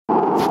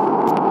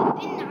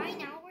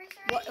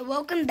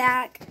Welcome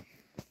back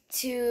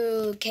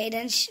to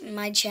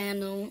my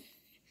channel,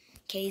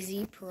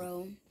 KZ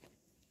Pro.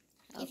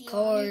 Of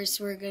course,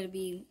 we're going to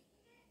be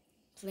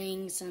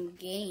playing some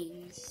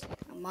games,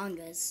 Among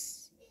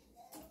Us.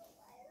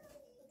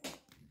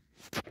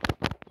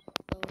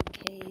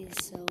 Okay,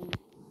 so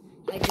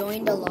I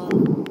joined a lot.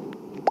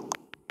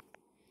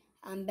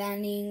 I'm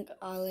banning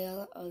a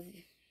lot of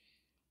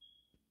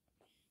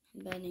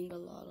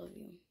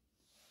you.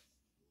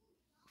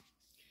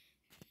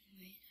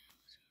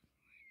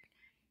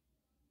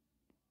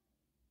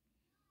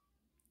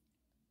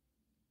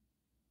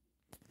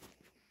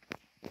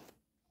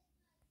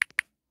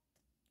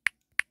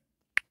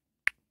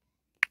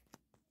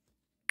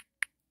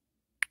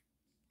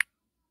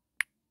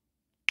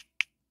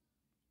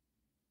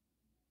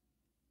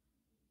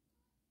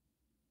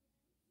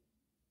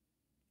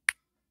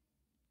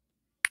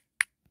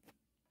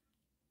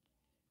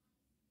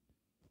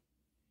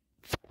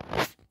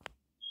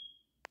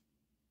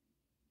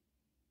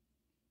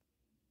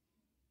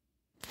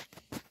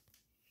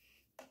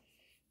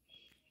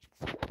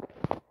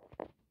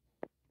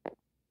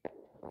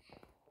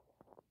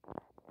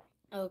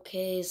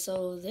 Okay,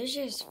 so they're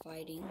just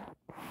fighting.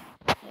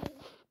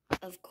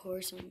 Of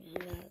course, I'm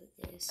gonna have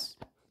this.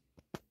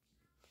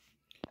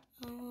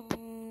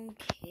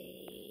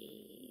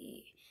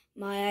 Okay.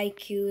 My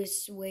IQ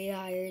is way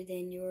higher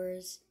than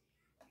yours.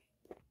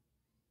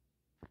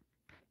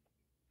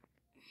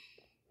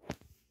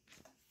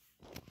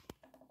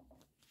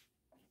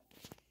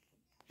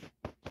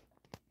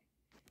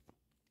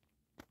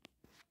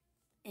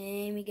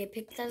 And we get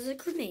picked as a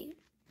crewmate.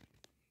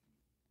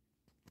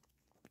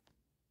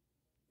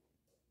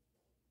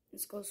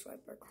 Let's go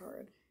swipe our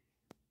card.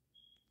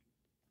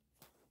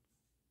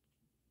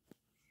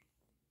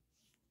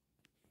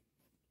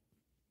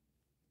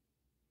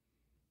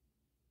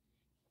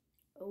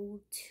 Oh,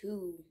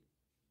 2.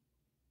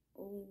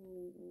 Oh,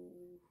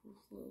 who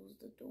closed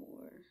the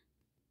door?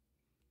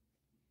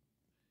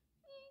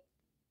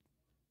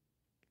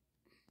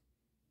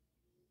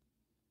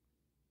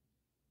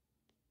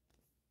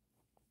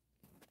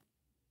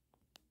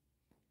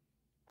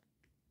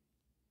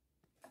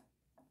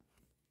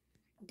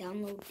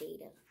 Download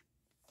data.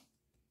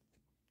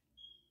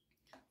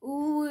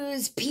 Ooh,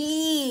 it's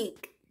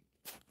pink.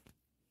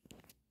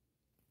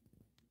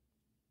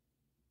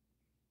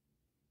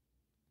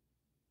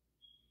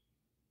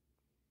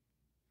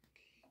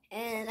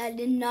 And I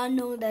did not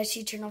know that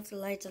she turned off the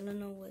lights. I don't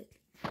know what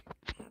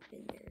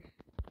happened there.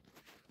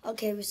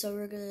 Okay, so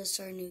we're gonna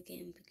start a new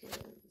game because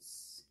that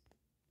was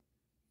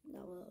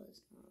not a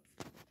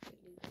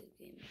really good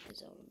game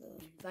because of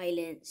the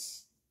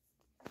violence.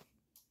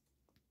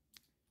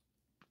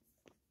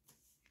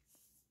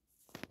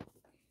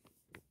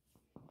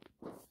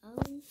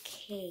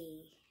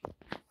 Okay.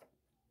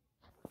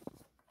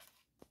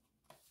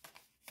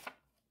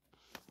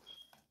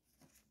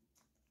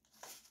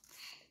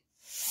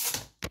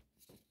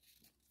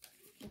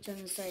 I'm trying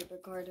to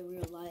swipe card in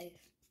real life.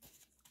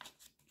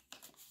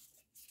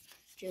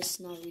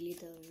 Just not really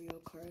the real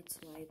card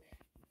swipe.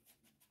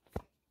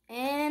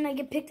 And I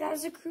get picked out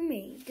as a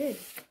crewmate. Good.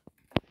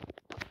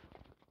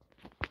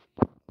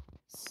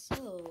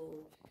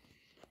 So,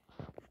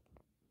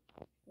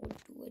 what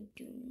do I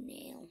do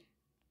now?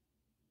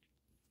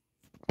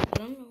 I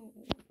don't know.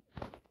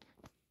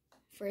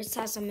 First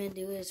task I'm gonna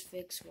do is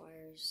fix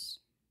wires.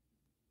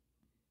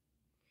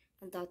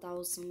 I thought that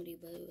was somebody,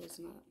 but it was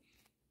not.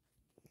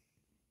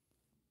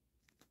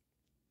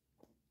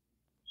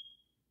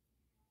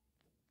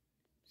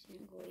 Just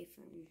gonna go away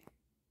from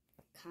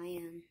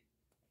Cayenne.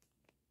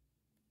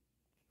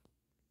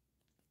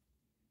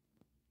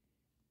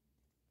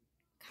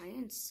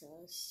 Cayenne's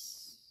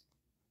sus.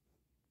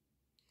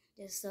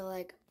 Just so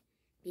like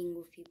being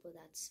with people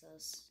that's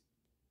sus.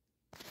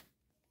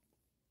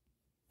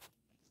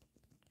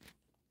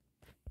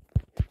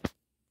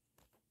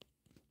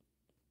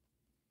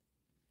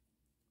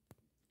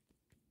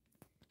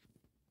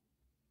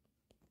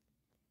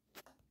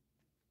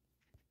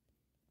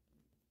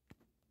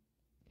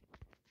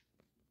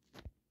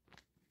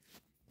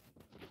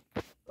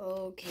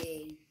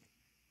 Okay.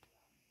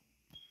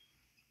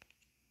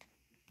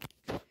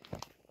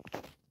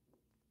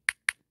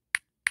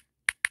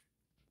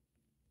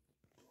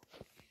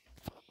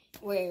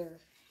 Where?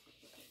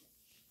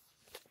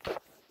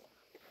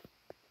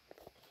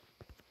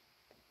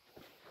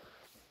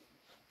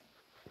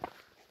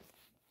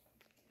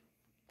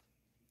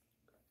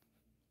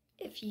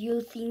 If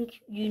you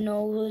think you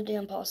know who the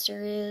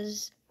imposter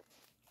is,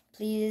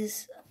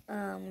 please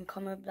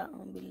comment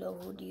down below.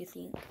 Who do you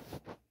think?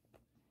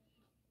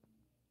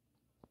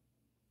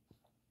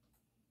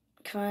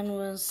 Karen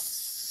was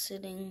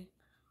sitting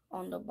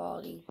on the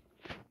body.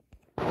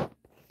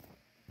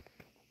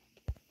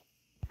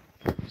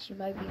 She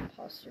might be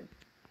imposter.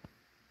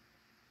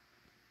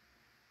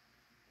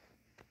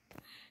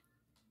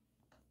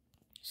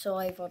 So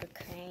I voted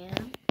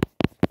Karen.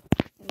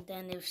 And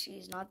then if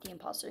she's not the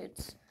imposter,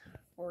 it's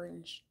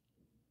orange.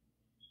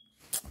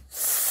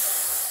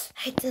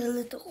 I did a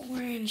little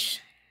orange.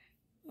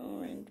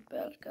 Orange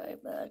Bad guy,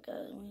 bad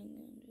guy.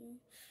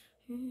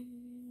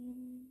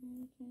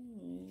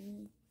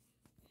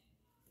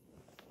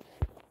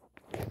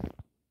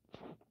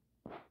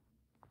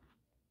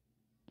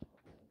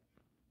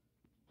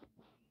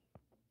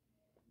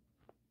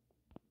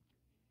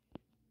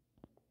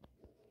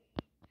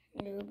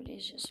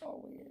 Everybody's just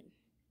all weird.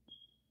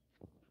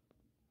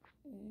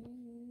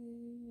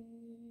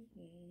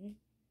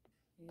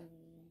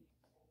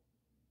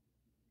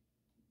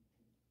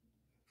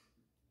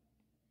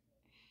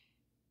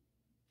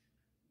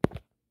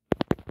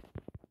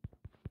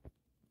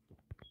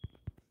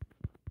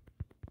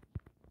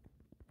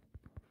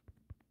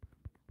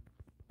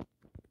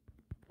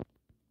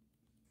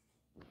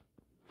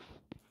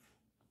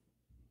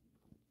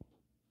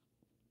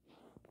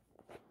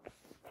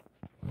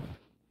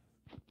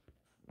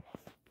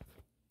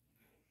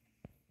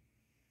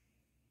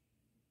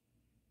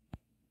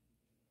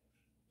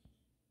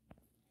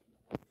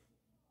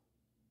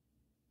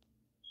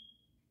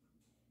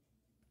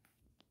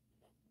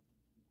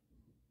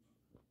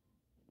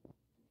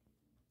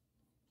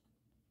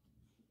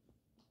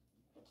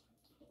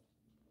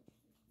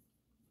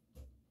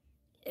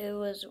 It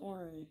was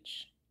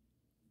orange.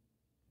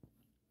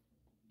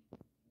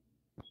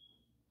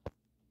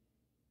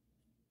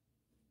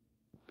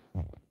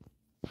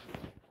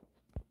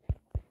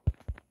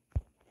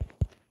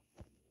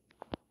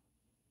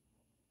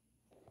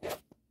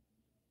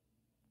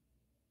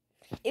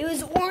 It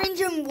was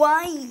orange and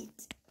white.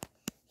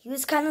 He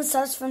was kind of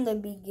sus from the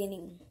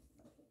beginning.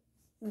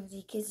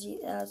 Because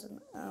he has an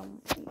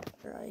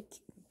right.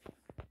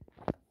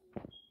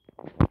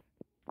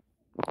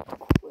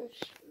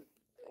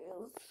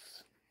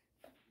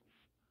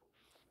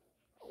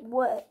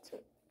 What?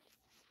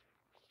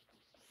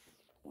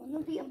 I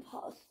want to be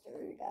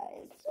imposter,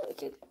 guys. I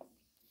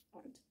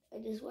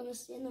just want to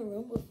stay in the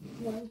room with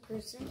one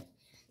person.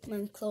 I'm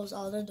gonna close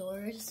all the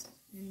doors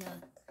in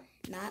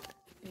the map,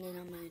 and then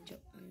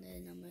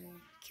I'm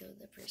gonna kill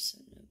the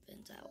person who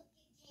bent out.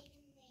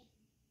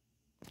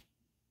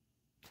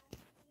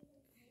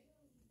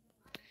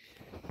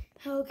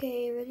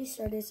 Okay, already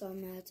started, so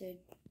I'm gonna have to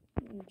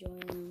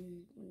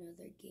join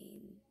another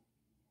game.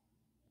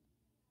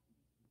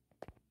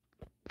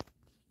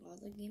 All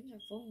the games are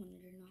full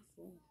when they're not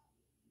full.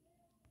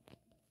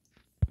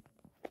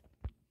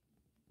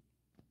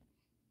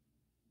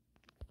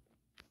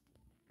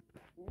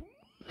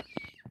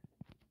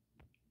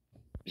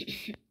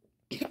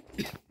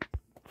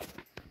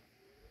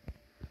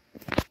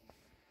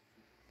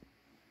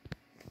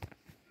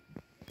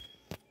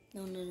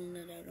 No, I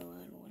don't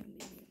want to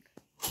be here.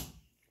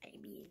 I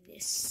be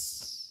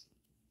this.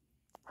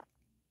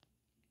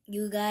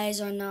 You guys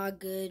are not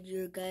good.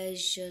 You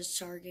guys just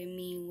target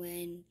me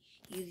when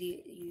you're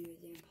the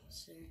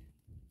imposter.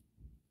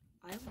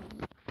 I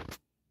won't.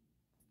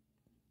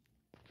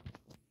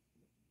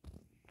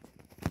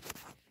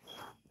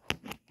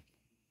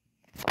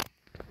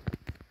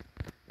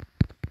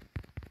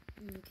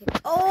 Okay.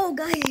 Oh,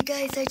 guys,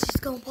 I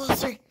just go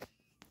imposter.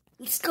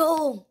 Let's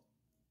go.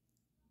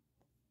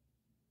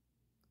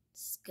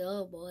 Let's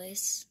go,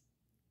 boys.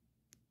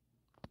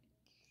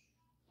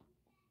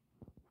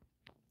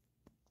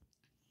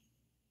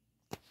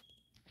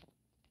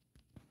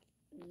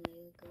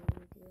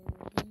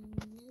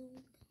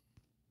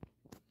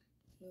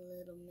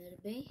 Little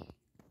medbay.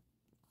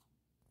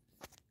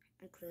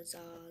 I close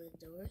all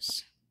the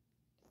doors.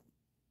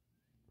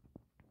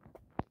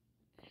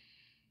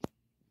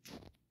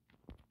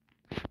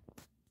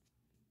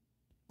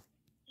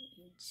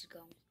 Let's go.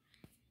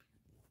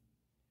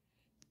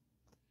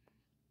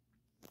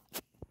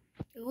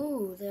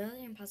 Ooh, the other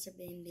imposter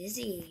been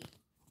busy.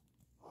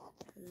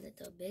 A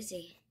little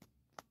busy.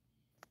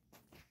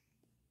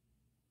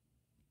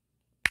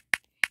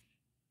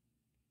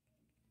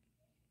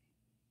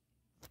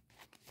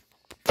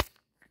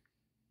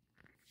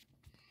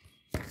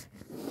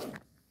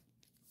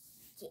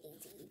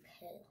 Easy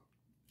pill.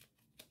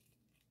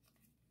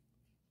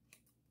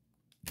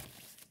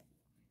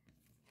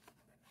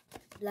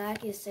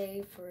 Black is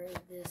safe for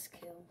this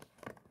kill.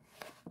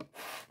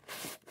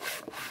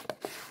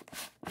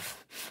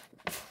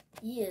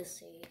 He is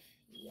safe,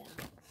 yeah.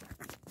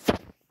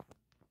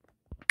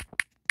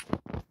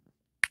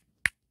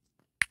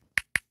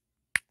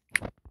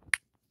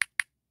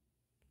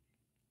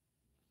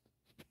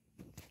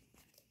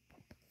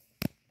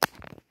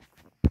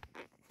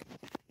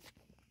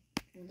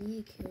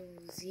 Lee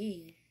kills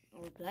Z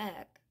or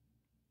Black.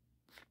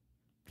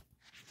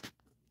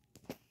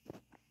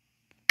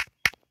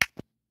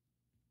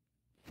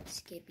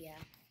 Skip, yeah.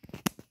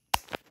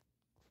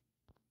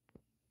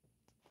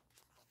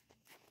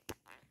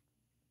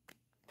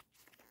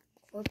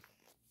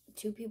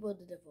 Two people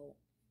did the vote,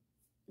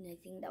 and I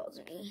think that was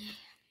me.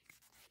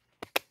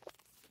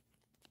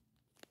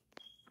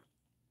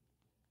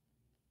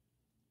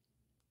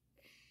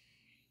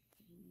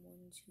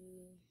 One, two,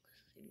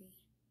 three.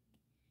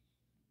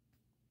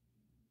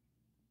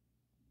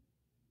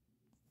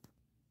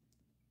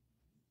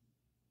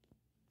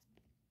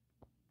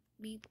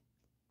 Beep.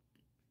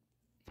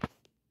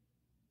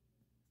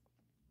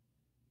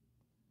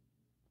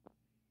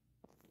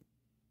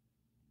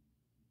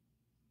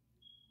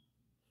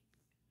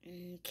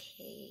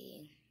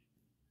 Okay.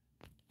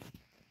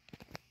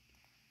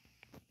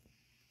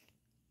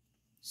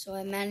 So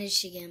I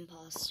managed to get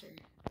imposter.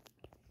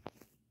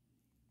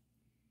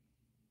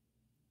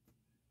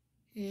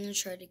 I'm gonna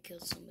try to kill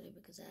somebody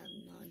because I have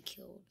not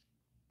killed.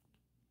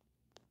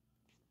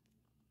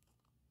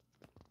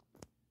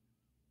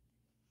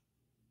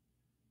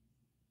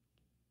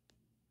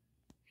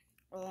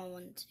 All I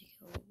wanted to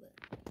kill, but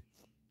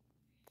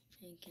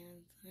I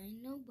can't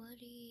find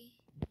nobody.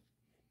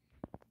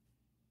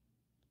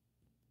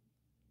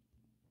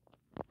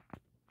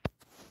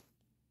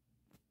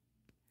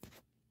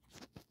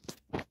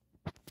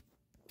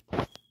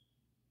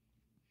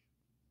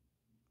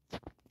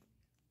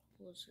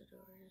 Close the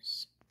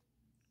doors.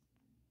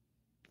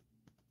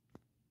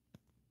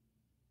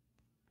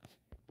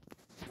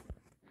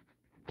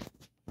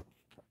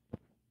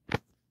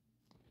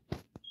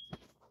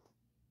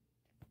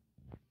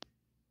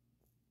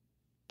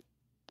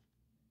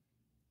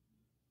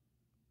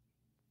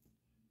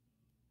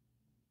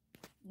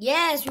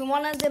 Yes, we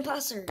won as the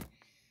imposter.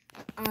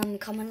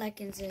 Comment, like,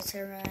 and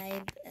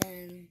subscribe,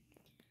 and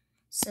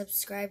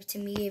subscribe to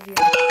me if you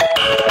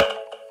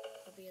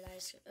hope you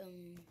guys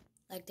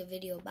like the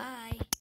video. Bye.